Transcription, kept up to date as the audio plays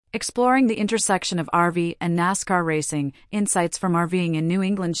Exploring the intersection of RV and NASCAR racing, insights from RVing in New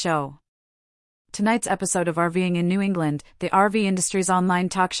England show. Tonight's episode of RVing in New England, the RV industry's online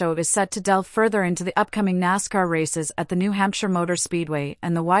talk show, is set to delve further into the upcoming NASCAR races at the New Hampshire Motor Speedway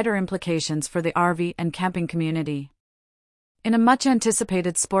and the wider implications for the RV and camping community. In a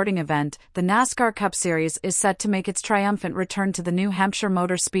much-anticipated sporting event, the NASCAR Cup Series is set to make its triumphant return to the New Hampshire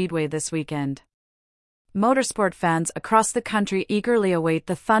Motor Speedway this weekend. Motorsport fans across the country eagerly await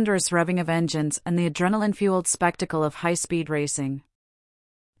the thunderous revving of engines and the adrenaline-fueled spectacle of high-speed racing.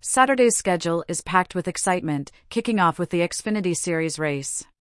 Saturday's schedule is packed with excitement, kicking off with the Xfinity Series race.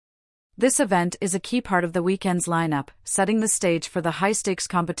 This event is a key part of the weekend's lineup, setting the stage for the high-stakes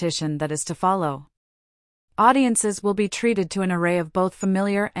competition that is to follow. Audiences will be treated to an array of both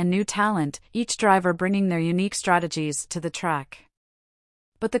familiar and new talent, each driver bringing their unique strategies to the track.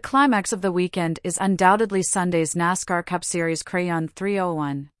 But the climax of the weekend is undoubtedly Sunday's NASCAR Cup Series Crayon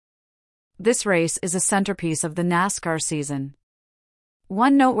 301. This race is a centerpiece of the NASCAR season.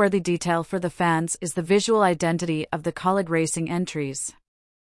 One noteworthy detail for the fans is the visual identity of the College Racing entries.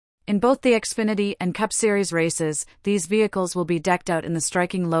 In both the Xfinity and Cup Series races, these vehicles will be decked out in the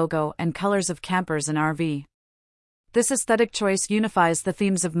striking logo and colors of campers and RV. This aesthetic choice unifies the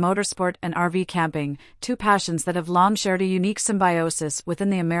themes of motorsport and RV camping, two passions that have long shared a unique symbiosis within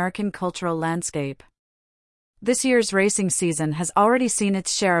the American cultural landscape. This year's racing season has already seen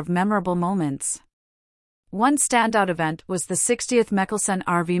its share of memorable moments. One standout event was the 60th Mickelson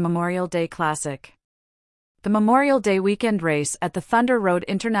RV Memorial Day Classic. The Memorial Day weekend race at the Thunder Road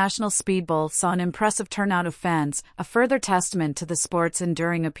International Speed Bowl saw an impressive turnout of fans, a further testament to the sport's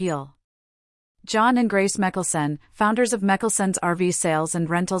enduring appeal. John and Grace Mickelson, founders of Mickelson's RV Sales and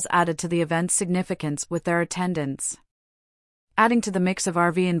Rentals, added to the event's significance with their attendance. Adding to the mix of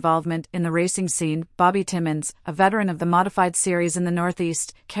RV involvement in the racing scene, Bobby Timmons, a veteran of the modified series in the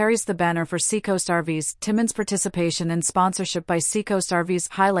Northeast, carries the banner for Seacoast RVs. Timmons' participation and sponsorship by Seacoast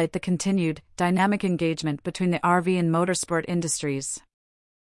RVs highlight the continued, dynamic engagement between the RV and motorsport industries.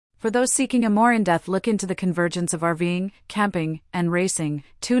 For those seeking a more in-depth look into the convergence of RVing, camping, and racing,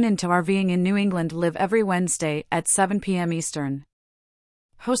 tune in to RVing in New England live every Wednesday at 7 p.m. Eastern.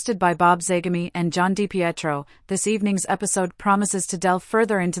 Hosted by Bob Zagami and John DiPietro, this evening's episode promises to delve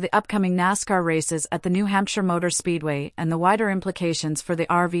further into the upcoming NASCAR races at the New Hampshire Motor Speedway and the wider implications for the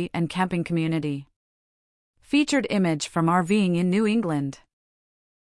RV and camping community. Featured image from RVing in New England.